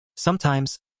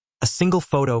Sometimes, a single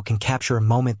photo can capture a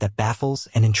moment that baffles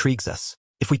and intrigues us.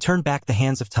 If we turn back the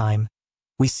hands of time,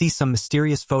 we see some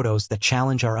mysterious photos that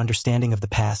challenge our understanding of the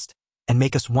past and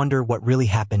make us wonder what really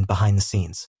happened behind the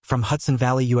scenes. From Hudson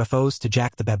Valley UFOs to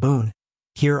Jack the Baboon,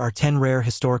 here are 10 rare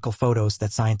historical photos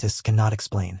that scientists cannot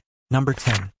explain. Number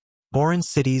 10. Boron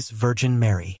City's Virgin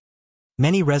Mary.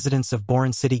 Many residents of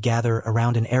Boron City gather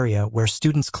around an area where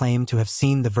students claim to have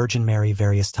seen the Virgin Mary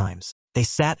various times. They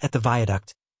sat at the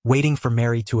viaduct, waiting for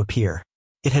Mary to appear.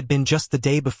 It had been just the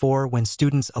day before when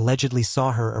students allegedly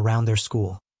saw her around their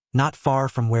school, not far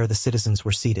from where the citizens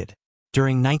were seated.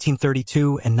 During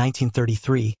 1932 and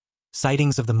 1933,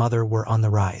 sightings of the mother were on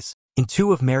the rise. In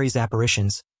 2 of Mary's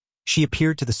apparitions, she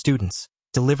appeared to the students,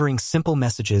 delivering simple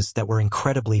messages that were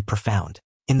incredibly profound.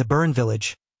 In the Boron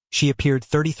village, she appeared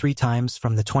 33 times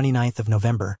from the 29th of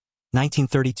November,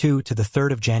 1932 to the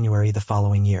 3rd of January the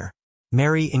following year.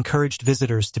 Mary encouraged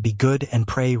visitors to be good and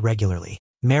pray regularly.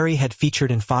 Mary had featured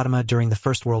in Fatima during the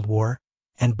First World War,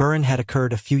 and Boron had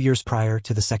occurred a few years prior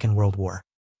to the Second World War.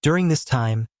 During this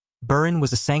time, Boron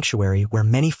was a sanctuary where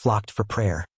many flocked for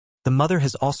prayer. The mother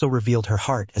has also revealed her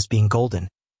heart as being golden,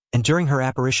 and during her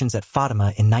apparitions at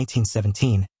Fatima in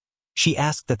 1917, she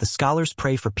asked that the scholars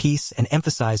pray for peace and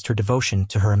emphasized her devotion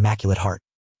to her Immaculate Heart.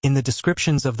 In the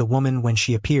descriptions of the woman when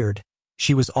she appeared,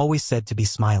 she was always said to be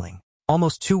smiling.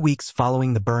 Almost 2 weeks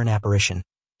following the Boron apparition,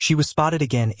 she was spotted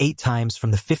again 8 times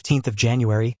from the 15th of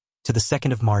January to the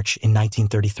 2nd of March in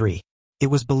 1933. It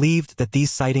was believed that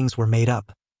these sightings were made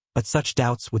up, but such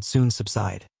doubts would soon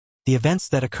subside. The events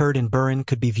that occurred in Boron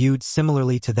could be viewed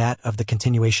similarly to that of the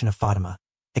continuation of Fatima,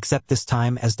 except this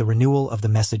time as the renewal of the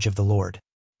message of the Lord.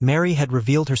 Mary had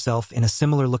revealed herself in a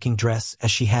similar-looking dress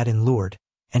as she had in Lourdes,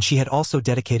 and she had also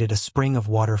dedicated a spring of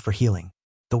water for healing.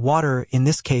 The water, in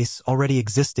this case, already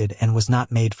existed and was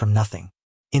not made from nothing.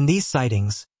 In these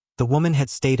sightings, the woman had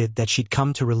stated that she'd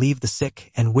come to relieve the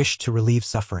sick and wished to relieve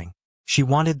suffering. She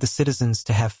wanted the citizens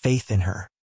to have faith in her.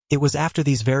 It was after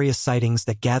these various sightings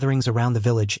that gatherings around the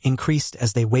village increased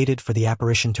as they waited for the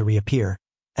apparition to reappear,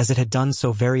 as it had done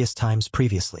so various times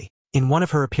previously. In one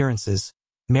of her appearances,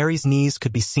 Mary's knees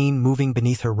could be seen moving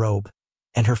beneath her robe,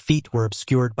 and her feet were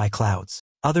obscured by clouds.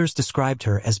 Others described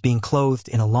her as being clothed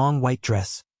in a long white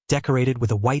dress, decorated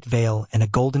with a white veil and a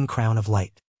golden crown of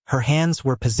light. Her hands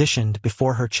were positioned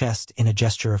before her chest in a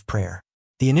gesture of prayer.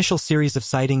 The initial series of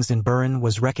sightings in Boron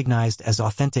was recognized as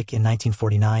authentic in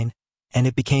 1949, and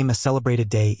it became a celebrated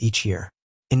day each year.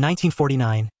 In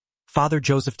 1949, Father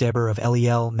Joseph Deber of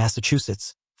Lel,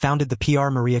 Massachusetts, founded the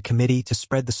P.R. Maria Committee to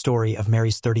spread the story of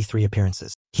Mary's 33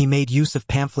 appearances. He made use of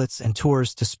pamphlets and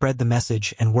tours to spread the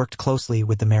message and worked closely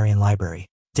with the Marian Library.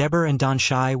 Deber and Don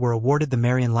Shai were awarded the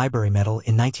Marian Library Medal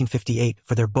in 1958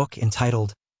 for their book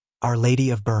entitled Our Lady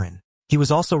of Boron. He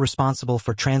was also responsible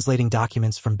for translating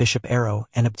documents from Bishop Arrow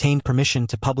and obtained permission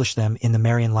to publish them in the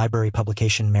Marian Library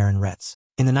publication Marin Retz.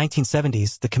 In the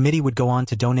 1970s, the committee would go on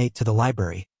to donate to the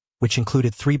library, which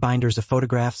included 3 binders of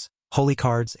photographs, holy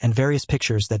cards, and various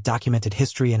pictures that documented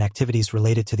history and activities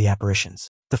related to the apparitions.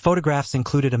 The photographs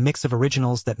included a mix of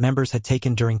originals that members had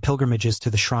taken during pilgrimages to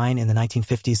the shrine in the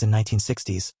 1950s and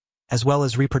 1960s, as well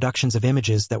as reproductions of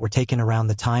images that were taken around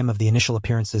the time of the initial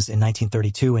appearances in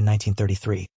 1932 and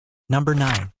 1933. Number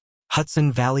 9.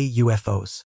 Hudson Valley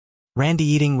UFOs. Randy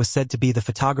Eating was said to be the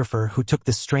photographer who took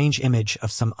this strange image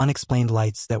of some unexplained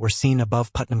lights that were seen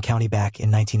above Putnam County back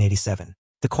in 1987.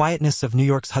 The quietness of New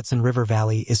York's Hudson River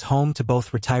Valley is home to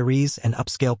both retirees and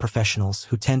upscale professionals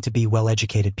who tend to be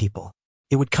well-educated people.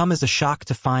 It would come as a shock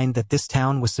to find that this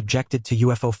town was subjected to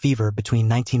UFO fever between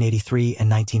 1983 and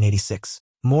 1986.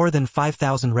 More than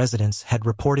 5,000 residents had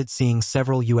reported seeing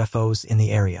several UFOs in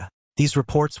the area. These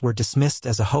reports were dismissed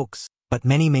as a hoax, but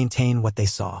many maintain what they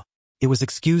saw. It was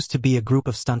excused to be a group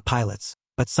of stunt pilots,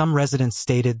 but some residents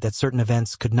stated that certain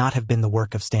events could not have been the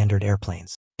work of standard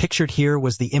airplanes. Pictured here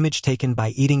was the image taken by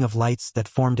Eating of lights that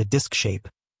formed a disc shape,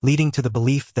 leading to the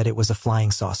belief that it was a flying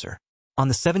saucer. On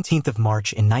the 17th of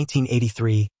March in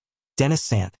 1983, Dennis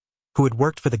Sant, who had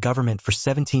worked for the government for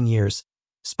 17 years,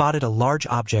 spotted a large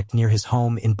object near his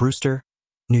home in Brewster,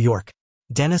 New York.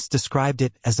 Dennis described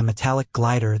it as a metallic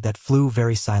glider that flew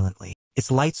very silently.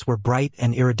 Its lights were bright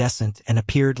and iridescent and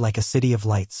appeared like a city of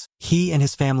lights. He and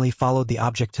his family followed the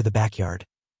object to the backyard,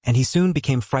 and he soon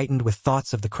became frightened with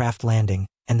thoughts of the craft landing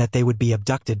and that they would be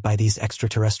abducted by these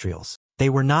extraterrestrials. They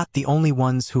were not the only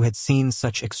ones who had seen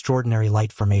such extraordinary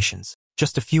light formations.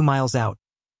 Just a few miles out,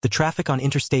 the traffic on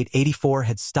Interstate 84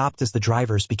 had stopped as the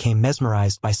drivers became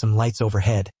mesmerized by some lights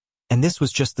overhead, and this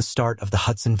was just the start of the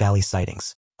Hudson Valley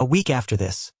sightings. A week after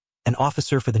this, an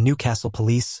officer for the Newcastle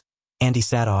Police, Andy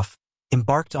Sadoff,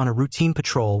 embarked on a routine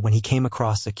patrol when he came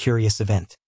across a curious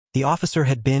event. The officer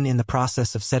had been in the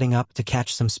process of setting up to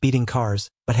catch some speeding cars,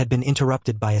 but had been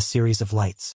interrupted by a series of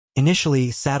lights. Initially,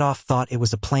 Sadov thought it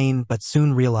was a plane but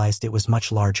soon realized it was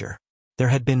much larger. There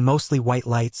had been mostly white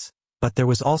lights, but there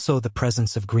was also the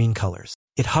presence of green colors.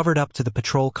 It hovered up to the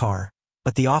patrol car,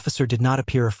 but the officer did not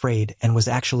appear afraid and was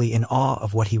actually in awe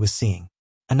of what he was seeing.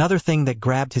 Another thing that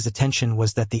grabbed his attention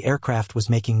was that the aircraft was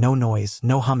making no noise,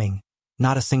 no humming,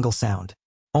 not a single sound.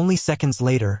 Only seconds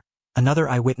later, another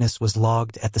eyewitness was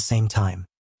logged at the same time.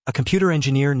 A computer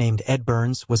engineer named Ed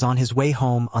Burns was on his way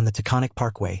home on the Taconic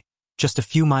Parkway, just a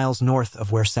few miles north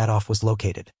of where Sadov was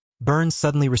located. Burns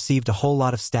suddenly received a whole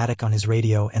lot of static on his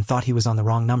radio and thought he was on the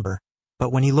wrong number,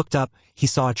 but when he looked up, he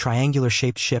saw a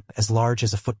triangular-shaped ship as large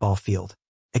as a football field.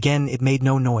 Again, it made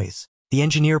no noise. The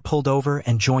engineer pulled over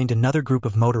and joined another group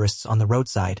of motorists on the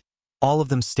roadside, all of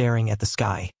them staring at the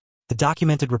sky. The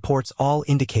documented reports all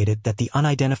indicated that the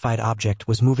unidentified object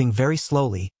was moving very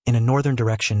slowly in a northern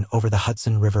direction over the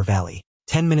Hudson River Valley.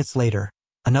 10 minutes later,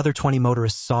 another 20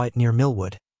 motorists saw it near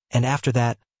Millwood, and after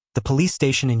that, the police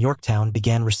station in Yorktown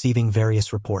began receiving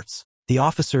various reports. The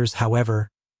officers, however,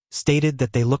 stated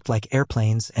that they looked like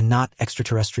airplanes and not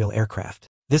extraterrestrial aircraft.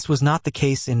 This was not the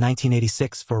case in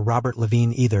 1986 for Robert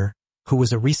Levine either, who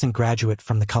was a recent graduate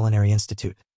from the Culinary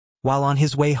Institute. While on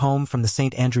his way home from the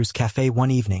St. Andrew's Cafe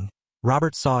one evening,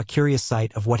 Robert saw a curious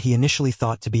sight of what he initially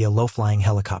thought to be a low-flying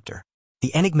helicopter.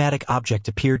 The enigmatic object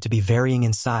appeared to be varying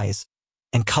in size,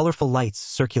 and colorful lights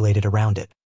circulated around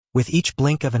it. With each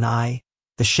blink of an eye,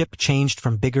 the ship changed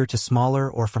from bigger to smaller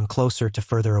or from closer to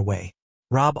further away.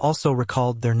 Rob also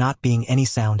recalled there not being any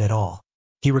sound at all.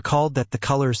 He recalled that the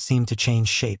colors seemed to change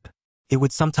shape. It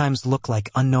would sometimes look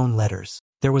like unknown letters.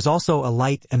 There was also a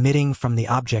light emitting from the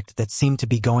object that seemed to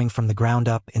be going from the ground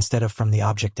up instead of from the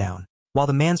object down. While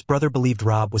the man's brother believed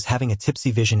Rob was having a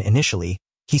tipsy vision initially,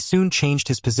 he soon changed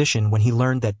his position when he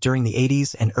learned that during the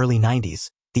 80s and early 90s,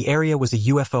 the area was a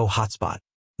UFO hotspot.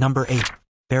 Number 8.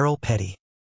 Beryl Petty.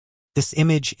 This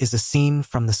image is a scene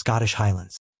from the Scottish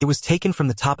Highlands. It was taken from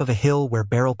the top of a hill where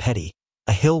Beryl Petty,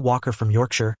 a hill walker from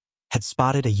Yorkshire, had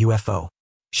spotted a UFO.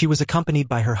 She was accompanied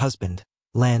by her husband,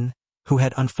 Len, who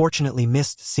had unfortunately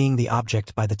missed seeing the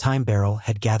object by the time Beryl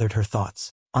had gathered her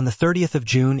thoughts. On the 30th of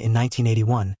June in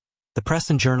 1981, the Press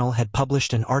and Journal had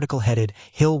published an article headed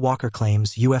 "Hill Walker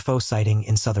Claims UFO Sighting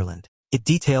in Sutherland." It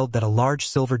detailed that a large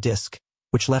silver disc,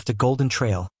 which left a golden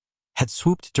trail, had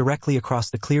swooped directly across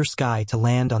the clear sky to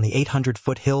land on the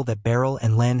 800-foot hill that Beryl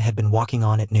and Len had been walking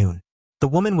on at noon. The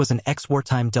woman was an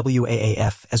ex-wartime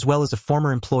WAAF as well as a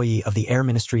former employee of the Air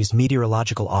Ministry's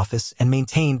Meteorological Office and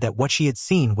maintained that what she had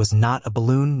seen was not a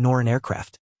balloon nor an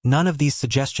aircraft. None of these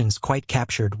suggestions quite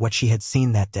captured what she had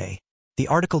seen that day. The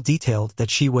article detailed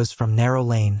that she was from Narrow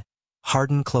Lane,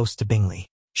 Harden close to Bingley.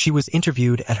 She was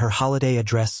interviewed at her holiday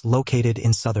address located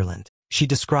in Sutherland. She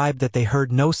described that they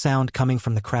heard no sound coming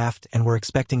from the craft and were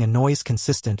expecting a noise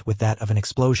consistent with that of an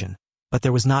explosion, but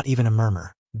there was not even a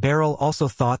murmur. Beryl also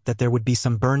thought that there would be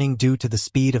some burning due to the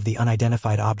speed of the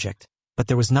unidentified object, but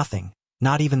there was nothing,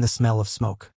 not even the smell of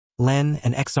smoke. Len,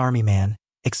 an ex-army man,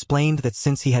 explained that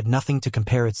since he had nothing to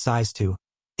compare its size to,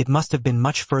 it must have been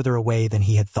much further away than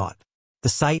he had thought. The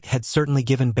sight had certainly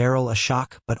given Beryl a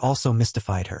shock but also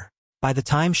mystified her. By the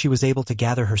time she was able to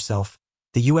gather herself,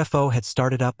 the UFO had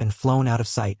started up and flown out of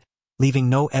sight, leaving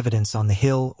no evidence on the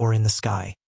hill or in the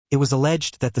sky. It was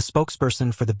alleged that the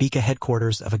spokesperson for the Bika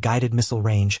headquarters of a guided missile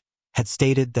range had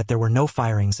stated that there were no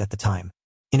firings at the time.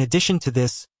 In addition to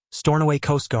this, Stornoway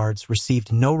Coast Guards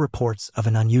received no reports of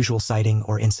an unusual sighting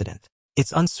or incident.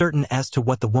 It's uncertain as to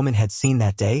what the woman had seen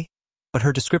that day, but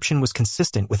her description was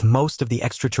consistent with most of the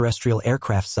extraterrestrial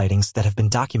aircraft sightings that have been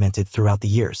documented throughout the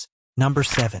years. Number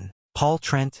 7. Paul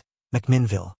Trent,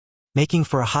 McMinnville. Making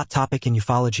for a hot topic in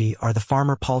ufology are the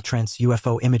farmer Paul Trent's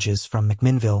UFO images from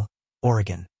McMinnville,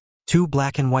 Oregon. 2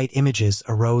 black and white images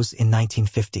arose in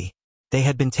 1950. They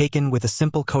had been taken with a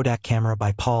simple Kodak camera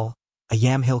by Paul, a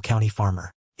Yamhill County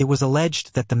farmer. It was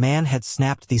alleged that the man had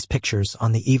snapped these pictures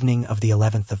on the evening of the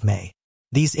 11th of May.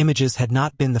 These images had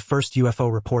not been the first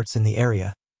UFO reports in the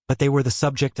area, but they were the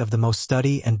subject of the most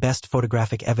study and best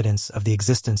photographic evidence of the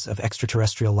existence of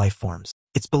extraterrestrial life forms.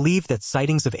 It's believed that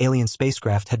sightings of alien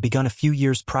spacecraft had begun a few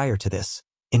years prior to this,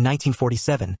 in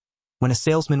 1947, when a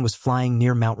salesman was flying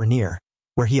near Mount Rainier,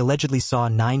 where he allegedly saw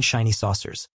 9 shiny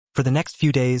saucers. For the next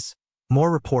few days,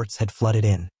 more reports had flooded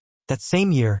in. That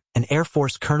same year, an Air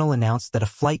Force colonel announced that a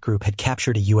flight group had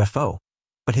captured a UFO,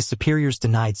 but his superiors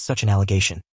denied such an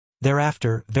allegation.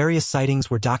 Thereafter, various sightings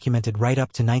were documented right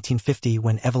up to 1950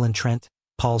 when Evelyn Trent,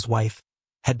 Paul's wife,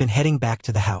 had been heading back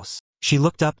to the house. She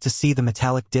looked up to see the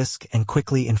metallic disc and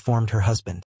quickly informed her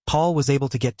husband. Paul was able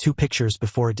to get 2 pictures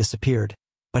before it disappeared,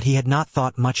 but he had not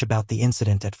thought much about the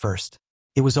incident at first.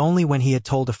 It was only when he had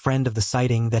told a friend of the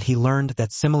sighting that he learned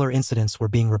that similar incidents were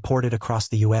being reported across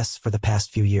the U.S. for the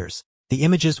past few years. The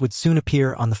images would soon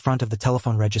appear on the front of the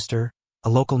telephone register, a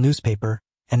local newspaper,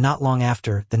 and not long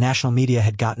after, the national media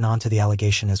had gotten onto the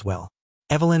allegation as well.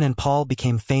 Evelyn and Paul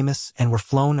became famous and were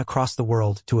flown across the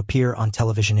world to appear on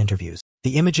television interviews.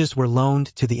 The images were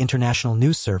loaned to the International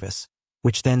News Service,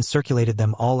 which then circulated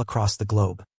them all across the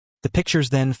globe. The pictures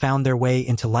then found their way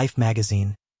into Life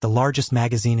magazine, the largest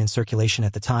magazine in circulation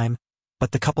at the time,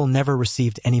 but the couple never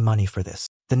received any money for this.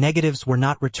 The negatives were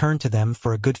not returned to them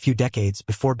for a good few decades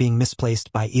before being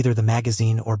misplaced by either the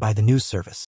magazine or by the news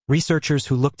service. Researchers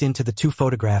who looked into the two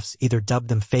photographs either dubbed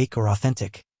them fake or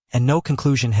authentic, and no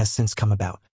conclusion has since come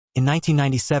about. In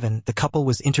 1997, the couple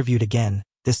was interviewed again,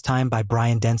 this time by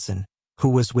Brian Denson, who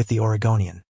was with the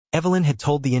Oregonian. Evelyn had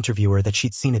told the interviewer that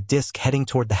she'd seen a disc heading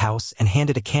toward the house and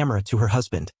handed a camera to her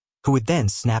husband, who would then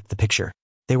snap the picture.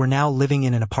 They were now living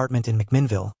in an apartment in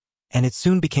McMinnville, and it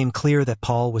soon became clear that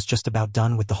Paul was just about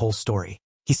done with the whole story.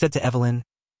 He said to Evelyn,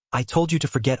 "I told you to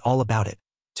forget all about it,"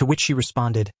 to which she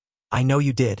responded, "I know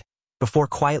you did," before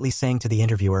quietly saying to the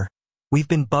interviewer, "We've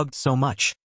been bugged so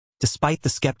much." Despite the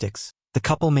skeptics, the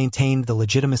couple maintained the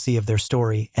legitimacy of their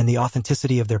story and the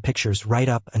authenticity of their pictures right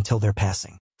up until their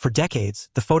passing. For decades,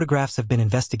 the photographs have been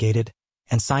investigated,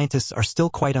 and scientists are still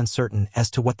quite uncertain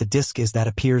as to what the disk is that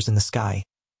appears in the sky,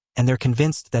 and they're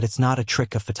convinced that it's not a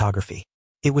trick of photography.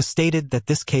 It was stated that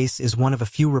this case is one of a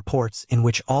few reports in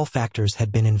which all factors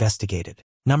had been investigated.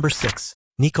 Number 6.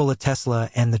 Nikola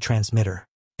Tesla and the transmitter.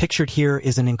 Pictured here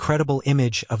is an incredible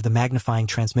image of the magnifying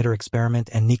transmitter experiment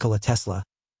and Nikola Tesla,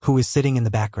 who is sitting in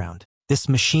the background. This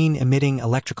machine emitting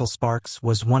electrical sparks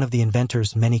was one of the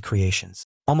inventor's many creations.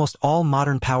 Almost all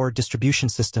modern power distribution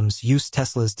systems use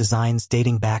Tesla's designs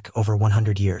dating back over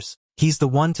 100 years. He's the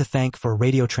one to thank for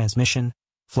radio transmission,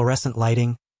 fluorescent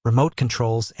lighting, remote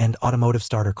controls, and automotive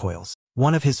starter coils.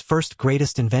 One of his first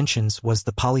greatest inventions was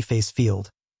the polyphase field,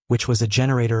 which was a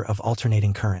generator of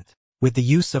alternating current. With the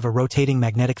use of a rotating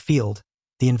magnetic field,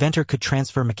 the inventor could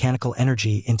transfer mechanical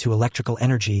energy into electrical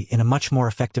energy in a much more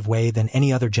effective way than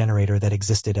any other generator that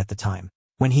existed at the time.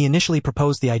 When he initially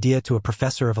proposed the idea to a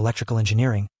professor of electrical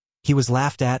engineering, he was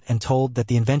laughed at and told that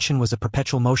the invention was a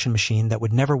perpetual motion machine that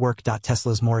would never work.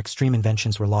 Tesla's more extreme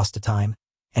inventions were lost to time,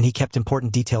 and he kept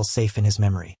important details safe in his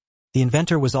memory. The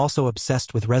inventor was also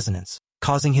obsessed with resonance,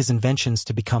 causing his inventions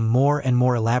to become more and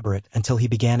more elaborate until he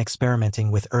began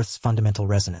experimenting with Earth's fundamental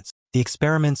resonance. The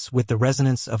experiments with the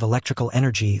resonance of electrical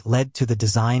energy led to the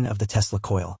design of the Tesla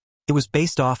coil. It was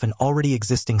based off an already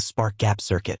existing spark gap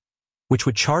circuit, which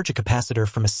would charge a capacitor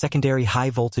from a secondary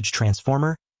high-voltage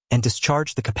transformer and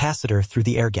discharge the capacitor through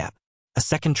the air gap. A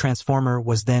second transformer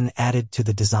was then added to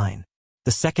the design.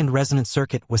 The second resonant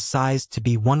circuit was sized to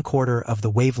be 1/4 of the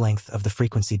wavelength of the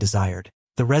frequency desired.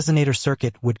 The resonator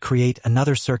circuit would create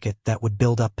another circuit that would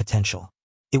build up potential.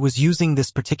 It was using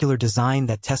this particular design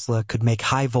that Tesla could make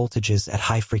high voltages at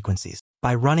high frequencies.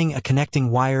 By running a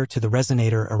connecting wire to the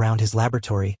resonator around his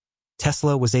laboratory,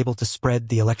 Tesla was able to spread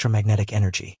the electromagnetic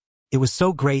energy. It was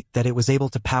so great that it was able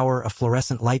to power a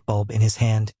fluorescent light bulb in his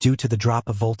hand due to the drop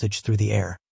of voltage through the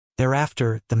air.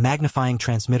 Thereafter, the magnifying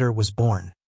transmitter was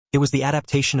born. It was the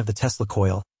adaptation of the Tesla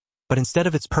coil, but instead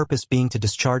of its purpose being to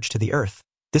discharge to the Earth,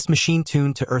 this machine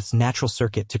tuned to Earth's natural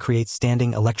circuit to create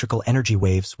standing electrical energy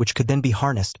waves which could then be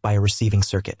harnessed by a receiving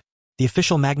circuit. The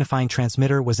official magnifying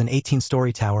transmitter was an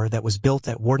 18-story tower that was built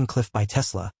at Wardenclyffe by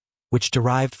Tesla, which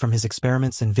derived from his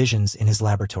experiments and visions in his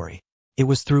laboratory. It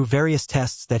was through various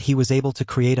tests that he was able to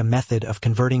create a method of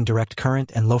converting direct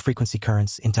current and low-frequency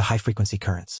currents into high-frequency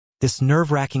currents. This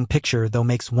nerve-wracking picture, though,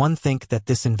 makes one think that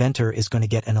this inventor is going to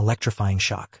get an electrifying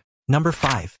shock. Number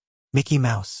 5. Mickey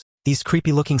Mouse. These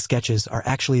creepy-looking sketches are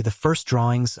actually the first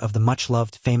drawings of the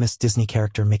much-loved famous Disney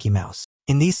character Mickey Mouse.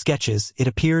 In these sketches, it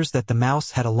appears that the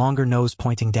mouse had a longer nose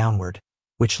pointing downward,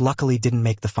 which luckily didn't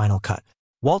make the final cut.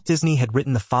 Walt Disney had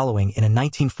written the following in a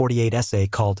 1948 essay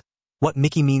called What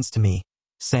Mickey Means to Me,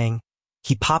 saying,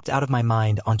 "He popped out of my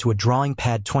mind onto a drawing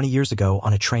pad 20 years ago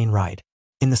on a train ride."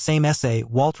 In the same essay,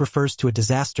 Walt refers to a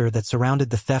disaster that surrounded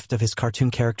the theft of his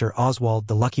cartoon character Oswald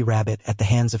the Lucky Rabbit at the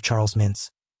hands of Charles Mintz,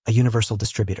 a Universal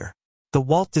distributor. The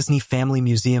Walt Disney Family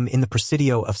Museum in the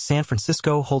Presidio of San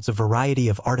Francisco holds a variety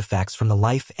of artifacts from the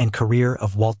life and career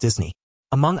of Walt Disney.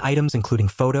 Among items including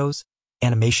photos,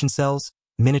 animation cells,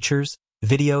 miniatures,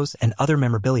 videos, and other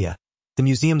memorabilia, the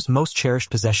museum's most cherished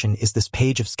possession is this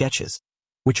page of sketches,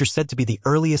 which are said to be the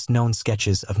earliest known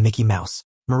sketches of Mickey Mouse.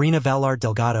 Marina Valar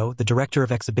Delgado, the director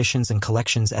of exhibitions and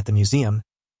collections at the museum,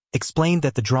 explained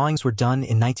that the drawings were done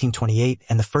in 1928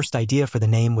 and the first idea for the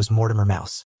name was Mortimer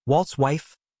Mouse. Walt's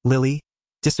wife, Lily,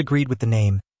 disagreed with the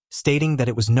name, stating that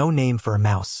it was no name for a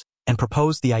mouse, and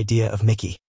proposed the idea of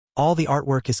Mickey. All the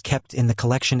artwork is kept in the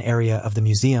collection area of the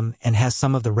museum and has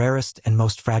some of the rarest and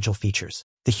most fragile features.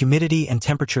 The humidity and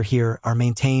temperature here are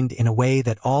maintained in a way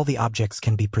that all the objects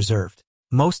can be preserved.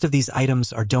 Most of these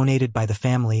items are donated by the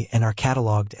family and are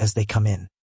catalogued as they come in.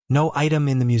 No item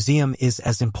in the museum is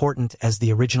as important as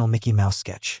the original Mickey Mouse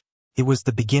sketch. It was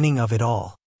the beginning of it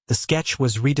all. The sketch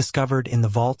was rediscovered in the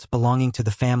vault belonging to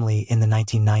the family in the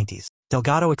 1990s.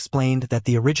 Delgado explained that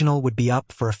the original would be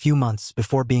up for a few months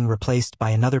before being replaced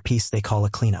by another piece they call a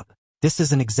cleanup. This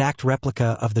is an exact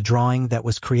replica of the drawing that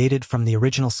was created from the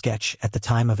original sketch at the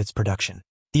time of its production.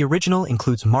 The original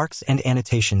includes marks and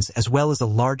annotations as well as a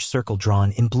large circle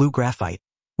drawn in blue graphite,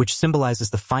 which symbolizes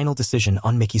the final decision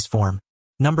on Mickey's form.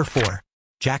 Number 4.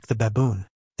 Jack the Baboon.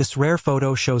 This rare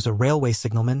photo shows a railway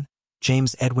signalman,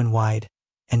 James Edwin Wyde,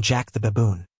 and Jack the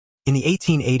Baboon. In the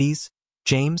 1880s,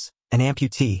 James, an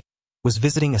amputee, was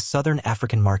visiting a southern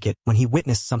African market when he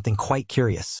witnessed something quite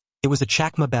curious. It was a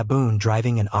Chacma baboon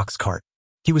driving an ox cart.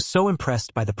 He was so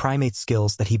impressed by the primate's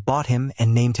skills that he bought him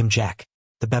and named him Jack.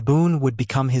 The baboon would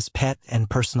become his pet and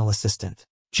personal assistant.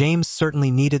 James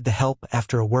certainly needed the help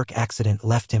after a work accident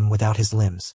left him without his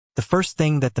limbs. The first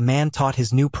thing that the man taught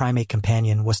his new primate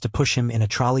companion was to push him in a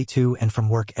trolley to and from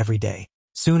work every day.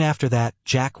 Soon after that,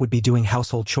 Jack would be doing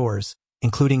household chores,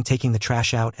 including taking the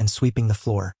trash out and sweeping the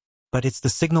floor. But it's the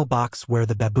signal box where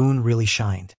the baboon really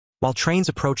shined. While trains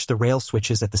approached the rail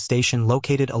switches at the station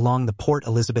located along the Port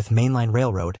Elizabeth Mainline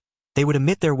Railroad, they would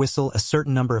emit their whistle a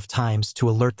certain number of times to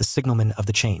alert the signalman of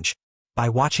the change. By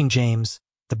watching James,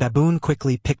 the baboon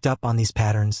quickly picked up on these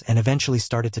patterns and eventually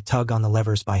started to tug on the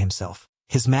levers by himself.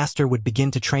 His master would begin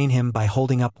to train him by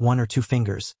holding up 1 or 2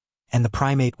 fingers, and the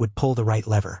primate would pull the right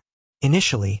lever.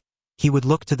 Initially, he would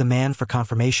look to the man for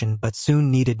confirmation but soon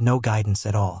needed no guidance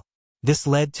at all. This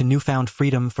led to newfound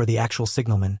freedom for the actual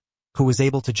signalman, who was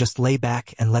able to just lay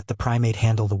back and let the primate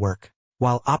handle the work.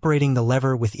 While operating the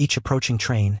lever with each approaching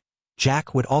train,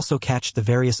 Jack would also catch the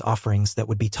various offerings that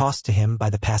would be tossed to him by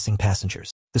the passing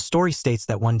passengers. The story states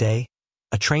that one day,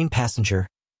 a train passenger,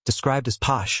 described as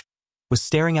Posh, was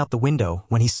staring out the window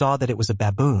when he saw that it was a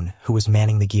baboon who was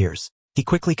manning the gears. He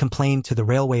quickly complained to the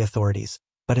railway authorities,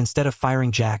 but instead of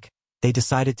firing Jack, they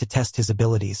decided to test his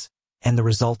abilities, and the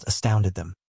result astounded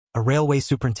them. A railway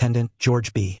superintendent,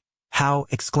 George B. Howe,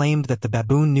 exclaimed that the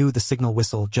baboon knew the signal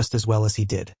whistle just as well as he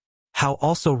did. Howe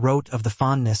also wrote of the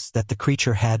fondness that the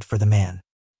creature had for the man.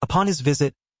 Upon his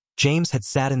visit, James had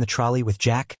sat in the trolley with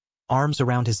Jack, arms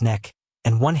around his neck,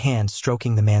 and one hand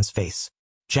stroking the man's face.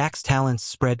 Jack's talents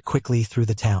spread quickly through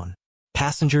the town.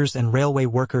 Passengers and railway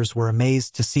workers were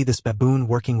amazed to see this baboon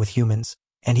working with humans,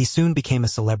 and he soon became a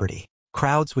celebrity.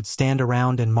 Crowds would stand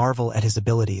around and marvel at his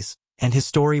abilities, and his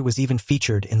story was even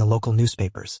featured in the local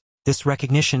newspapers. This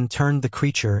recognition turned the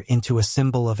creature into a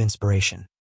symbol of inspiration.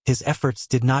 His efforts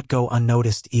did not go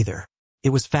unnoticed either. It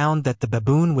was found that the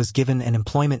baboon was given an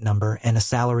employment number and a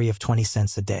salary of 20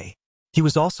 cents a day. He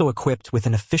was also equipped with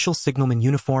an official signalman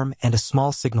uniform and a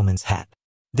small signalman's hat.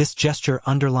 This gesture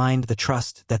underlined the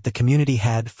trust that the community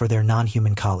had for their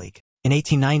non-human colleague. In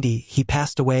 1890, he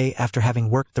passed away after having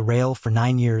worked the rail for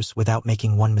 9 years without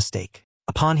making one mistake.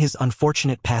 Upon his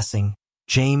unfortunate passing,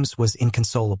 James was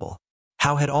inconsolable.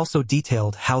 Howe had also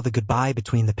detailed how the goodbye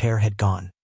between the pair had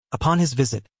gone. Upon his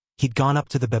visit, he'd gone up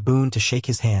to the baboon to shake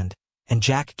his hand, and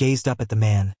Jack gazed up at the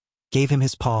man, gave him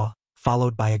his paw,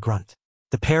 followed by a grunt.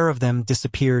 The pair of them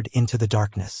disappeared into the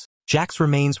darkness. Jack's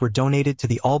remains were donated to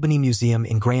the Albany Museum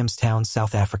in Grahamstown,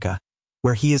 South Africa,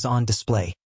 where he is on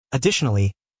display.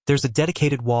 Additionally, there's a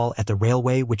dedicated wall at the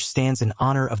railway which stands in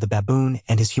honor of the baboon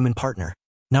and his human partner.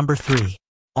 Number 3.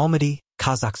 Almaty,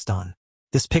 Kazakhstan.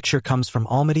 This picture comes from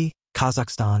Almaty,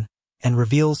 Kazakhstan, and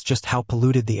reveals just how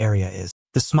polluted the area is.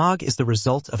 The smog is the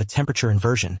result of a temperature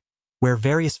inversion, where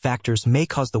various factors may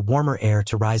cause the warmer air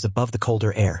to rise above the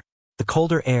colder air. The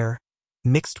colder air,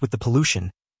 mixed with the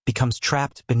pollution, becomes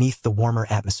trapped beneath the warmer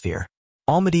atmosphere.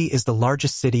 Almaty is the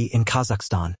largest city in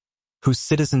Kazakhstan, whose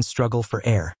citizens struggle for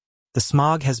air. The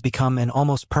smog has become an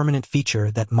almost permanent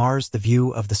feature that mars the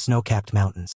view of the snow-capped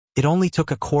mountains. It only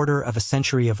took a quarter of a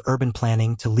century of urban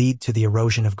planning to lead to the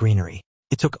erosion of greenery.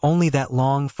 It took only that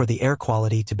long for the air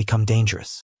quality to become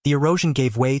dangerous. The erosion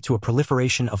gave way to a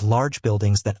proliferation of large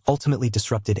buildings that ultimately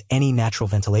disrupted any natural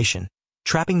ventilation,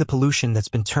 trapping the pollution that's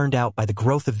been turned out by the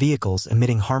growth of vehicles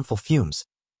emitting harmful fumes,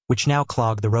 which now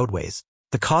clog the roadways.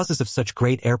 The causes of such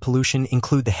great air pollution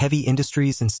include the heavy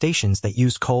industries and stations that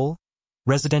use coal,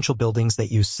 residential buildings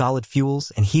that use solid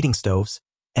fuels and heating stoves,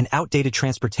 and outdated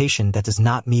transportation that does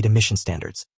not meet emission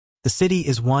standards. The city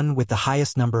is one with the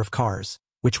highest number of cars,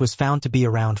 which was found to be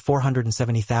around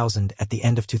 470,000 at the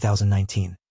end of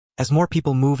 2019. As more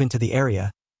people move into the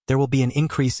area, there will be an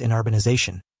increase in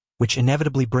urbanization, which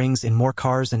inevitably brings in more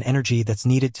cars and energy that's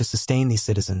needed to sustain these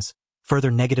citizens,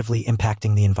 further negatively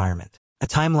impacting the environment. A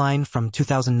timeline from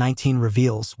 2019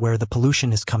 reveals where the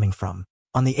pollution is coming from.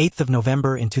 On the 8th of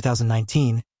November in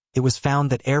 2019, it was found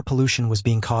that air pollution was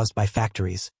being caused by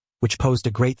factories, which posed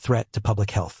a great threat to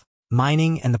public health.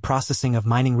 Mining and the processing of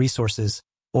mining resources,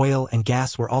 oil and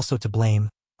gas were also to blame,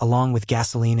 along with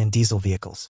gasoline and diesel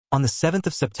vehicles. On the 7th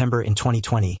of September in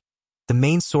 2020, the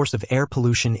main source of air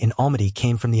pollution in Almaty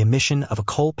came from the emission of a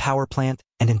coal power plant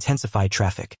and intensified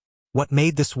traffic. What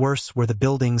made this worse were the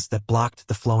buildings that blocked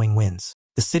the flowing winds.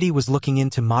 The city was looking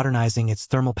into modernizing its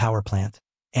thermal power plant,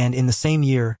 and in the same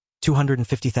year,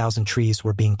 250,000 trees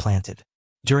were being planted.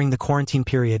 During the quarantine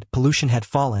period, pollution had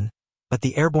fallen, but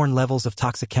the airborne levels of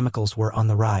toxic chemicals were on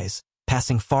the rise,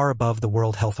 passing far above the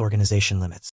World Health Organization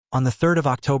limits. On the 3rd of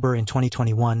October in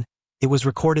 2021, it was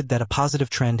recorded that a positive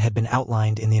trend had been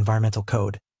outlined in the Environmental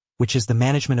Code, which is the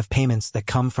management of payments that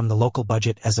come from the local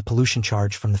budget as a pollution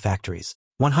charge from the factories.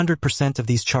 100% of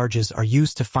these charges are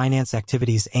used to finance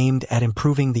activities aimed at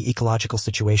improving the ecological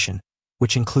situation,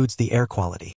 which includes the air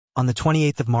quality. On the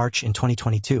 28th of March in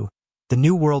 2022, the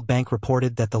New World Bank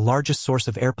reported that the largest source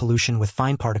of air pollution with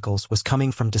fine particles was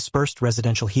coming from dispersed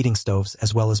residential heating stoves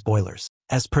as well as boilers.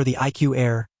 As per the IQ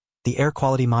Air, the air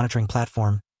quality monitoring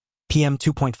platform, PM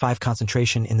 2.5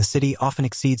 concentration in the city often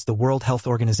exceeds the World Health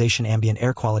Organization ambient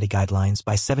air quality guidelines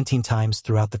by 17 times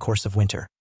throughout the course of winter.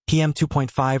 PM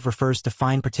 2.5 refers to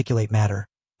fine particulate matter,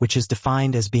 which is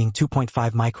defined as being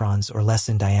 2.5 microns or less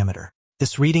in diameter.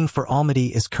 This reading for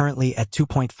Almaty is currently at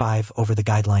 2.5 over the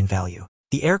guideline value.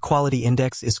 The air quality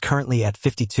index is currently at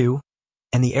 52,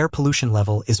 and the air pollution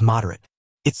level is moderate.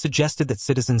 It's suggested that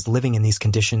citizens living in these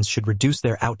conditions should reduce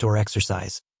their outdoor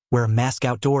exercise, wear a mask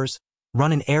outdoors,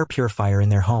 run an air purifier in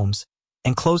their homes,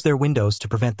 and close their windows to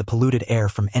prevent the polluted air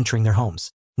from entering their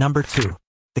homes. Number 2.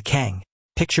 The Kang.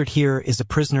 Pictured here is a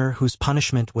prisoner whose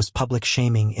punishment was public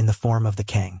shaming in the form of the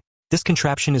Kang. This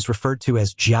contraption is referred to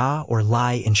as jia or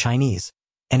lai in Chinese,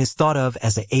 and is thought of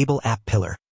as a able app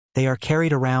pillar. They are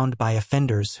carried around by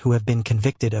offenders who have been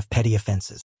convicted of petty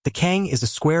offenses. The Kang is a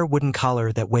square wooden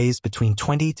collar that weighs between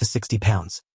 20 to 60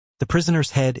 pounds. The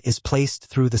prisoner's head is placed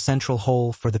through the central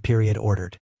hole for the period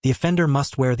ordered. The offender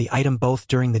must wear the item both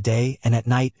during the day and at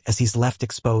night as he's left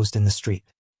exposed in the street.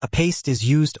 A paste is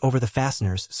used over the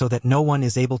fasteners so that no one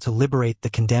is able to liberate the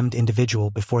condemned individual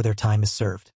before their time is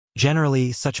served.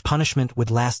 Generally, such punishment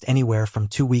would last anywhere from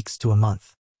 2 weeks to a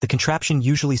month. The contraption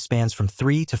usually spans from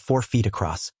 3 to 4 feet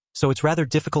across, so it's rather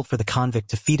difficult for the convict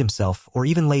to feed himself or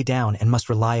even lay down and must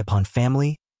rely upon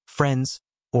family, friends,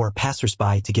 or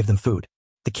passers-by to give them food.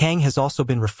 The Kang has also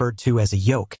been referred to as a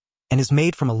yoke and is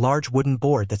made from a large wooden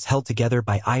board that's held together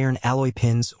by iron alloy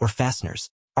pins or fasteners.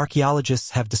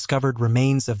 Archaeologists have discovered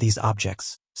remains of these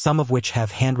objects, some of which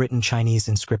have handwritten Chinese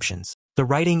inscriptions. The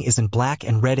writing is in black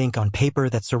and red ink on paper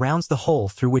that surrounds the hole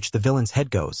through which the villain's head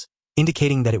goes,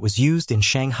 indicating that it was used in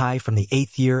Shanghai from the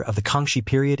 8th year of the Kangxi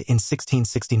period in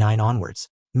 1669 onwards.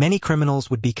 Many criminals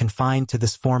would be confined to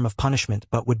this form of punishment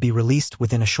but would be released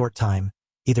within a short time,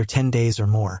 either 10 days or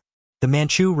more. The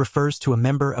Manchu refers to a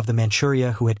member of the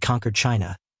Manchuria who had conquered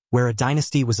China, where a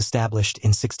dynasty was established in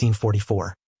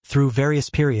 1644. Through various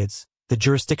periods, the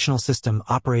jurisdictional system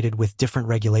operated with different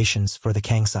regulations for the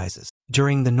Kang sizes.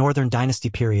 During the Northern Dynasty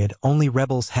period, only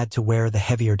rebels had to wear the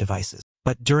heavier devices.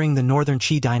 But during the Northern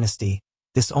Qi Dynasty,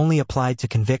 this only applied to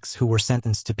convicts who were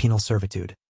sentenced to penal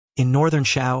servitude. In Northern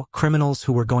Shao, criminals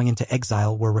who were going into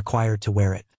exile were required to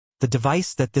wear it. The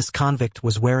device that this convict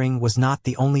was wearing was not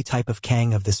the only type of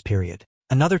Kang of this period.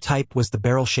 Another type was the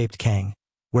barrel-shaped Kang,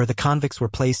 where the convicts were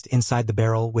placed inside the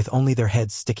barrel with only their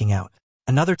heads sticking out.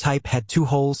 Another type had 2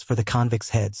 holes for the convicts'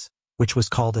 heads, which was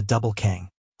called a double Kang.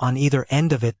 On either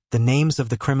end of it, the names of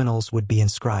the criminals would be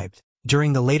inscribed.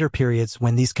 During the later periods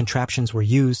when these contraptions were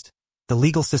used, the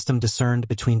legal system discerned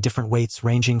between different weights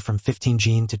ranging from 15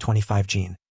 jin to 25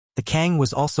 jin. The Kang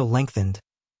was also lengthened,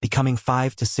 becoming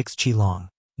 5 to 6 qi long.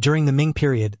 During the Ming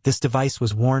period, this device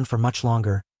was worn for much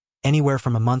longer, anywhere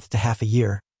from a month to half a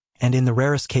year, and in the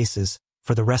rarest cases,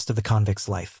 for the rest of the convict's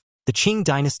life. The Qing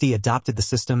dynasty adopted the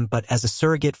system but as a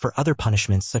surrogate for other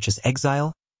punishments such as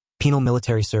exile, penal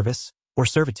military service, or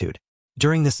servitude.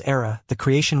 During this era, the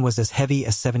creation was as heavy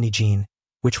as 70 jin,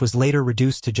 which was later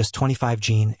reduced to just 25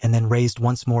 jin and then raised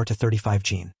once more to 35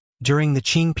 jin. During the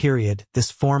Qing period,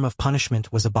 this form of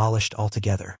punishment was abolished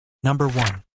altogether. Number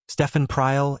 1. Stefan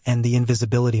Pryle and the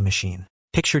Invisibility Machine.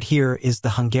 Pictured here is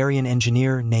the Hungarian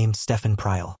engineer named Stefan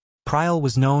Pryle. Pryle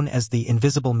was known as the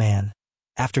Invisible Man,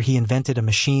 after he invented a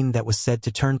machine that was said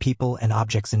to turn people and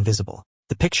objects invisible.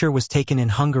 The picture was taken in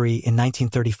Hungary in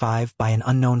 1935 by an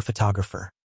unknown photographer.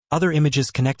 Other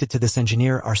images connected to this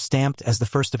engineer are stamped as the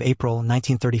 1st of April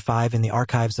 1935 in the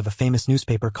archives of a famous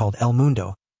newspaper called El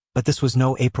Mundo, but this was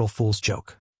no April Fool's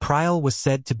joke. Pryl was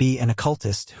said to be an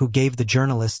occultist who gave the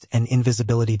journalist an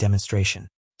invisibility demonstration.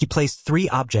 He placed 3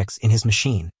 objects in his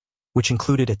machine, which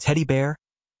included a teddy bear,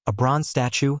 a bronze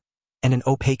statue, and an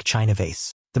opaque china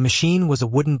vase. The machine was a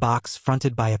wooden box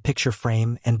fronted by a picture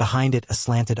frame and behind it a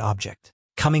slanted object.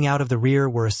 Coming out of the rear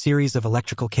were a series of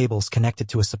electrical cables connected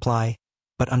to a supply,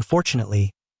 but unfortunately,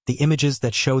 the images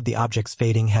that showed the objects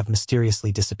fading have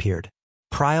mysteriously disappeared.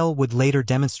 Pryl would later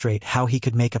demonstrate how he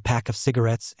could make a pack of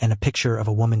cigarettes and a picture of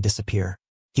a woman disappear.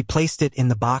 He placed it in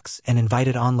the box and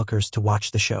invited onlookers to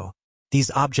watch the show.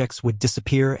 These objects would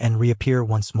disappear and reappear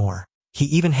once more. He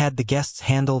even had the guests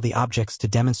handle the objects to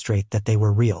demonstrate that they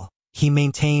were real. He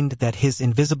maintained that his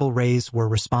invisible rays were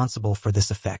responsible for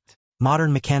this effect.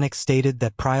 Modern mechanics stated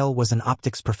that Pryl was an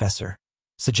optics professor,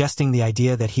 suggesting the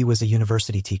idea that he was a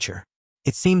university teacher.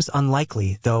 It seems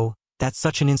unlikely, though, that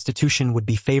such an institution would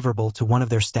be favorable to one of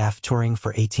their staff touring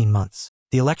for 18 months.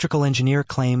 The electrical engineer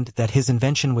claimed that his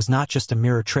invention was not just a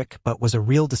mirror trick but was a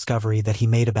real discovery that he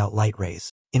made about light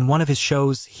rays. In one of his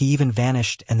shows, he even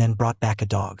vanished and then brought back a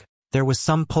dog. There was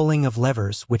some pulling of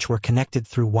levers which were connected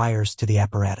through wires to the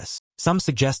apparatus. Some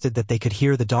suggested that they could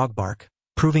hear the dog bark,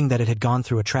 proving that it had gone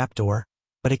through a trapdoor,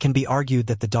 but it can be argued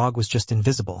that the dog was just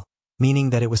invisible, meaning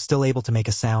that it was still able to make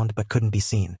a sound but couldn't be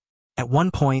seen. At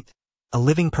one point, a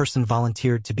living person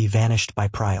volunteered to be vanished by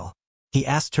Pryl. He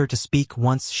asked her to speak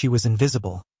once she was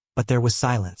invisible, but there was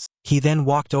silence. He then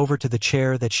walked over to the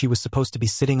chair that she was supposed to be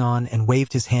sitting on and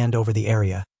waved his hand over the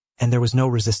area, and there was no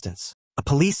resistance. A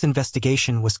police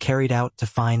investigation was carried out to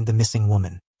find the missing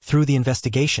woman. Through the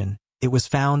investigation, it was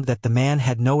found that the man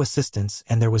had no assistants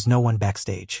and there was no one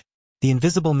backstage. The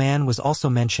invisible man was also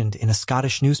mentioned in a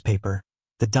Scottish newspaper,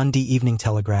 the Dundee Evening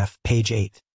Telegraph, page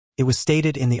 8. It was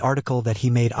stated in the article that he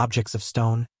made objects of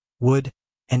stone, wood,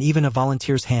 and even a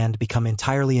volunteer's hand become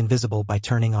entirely invisible by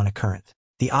turning on a current.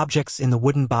 The objects in the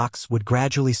wooden box would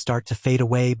gradually start to fade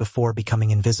away before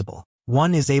becoming invisible.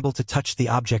 One is able to touch the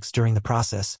objects during the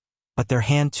process, but their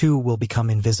hand too will become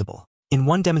invisible. In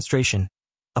one demonstration,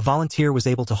 a volunteer was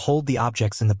able to hold the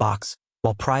objects in the box,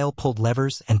 while Pryl pulled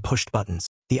levers and pushed buttons.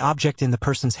 The object in the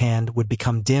person's hand would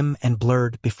become dim and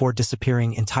blurred before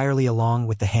disappearing entirely along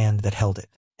with the hand that held it.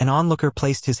 An onlooker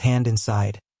placed his hand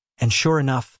inside, and sure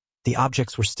enough, the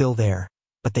objects were still there,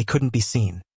 but they couldn't be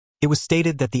seen. It was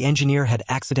stated that the engineer had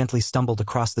accidentally stumbled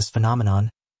across this phenomenon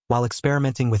while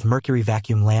experimenting with mercury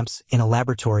vacuum lamps in a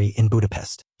laboratory in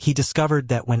Budapest. He discovered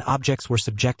that when objects were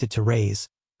subjected to rays,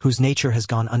 whose nature has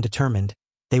gone undetermined,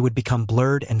 they would become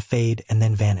blurred and fade and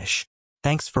then vanish.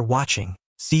 Thanks for watching.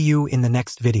 See you in the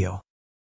next video.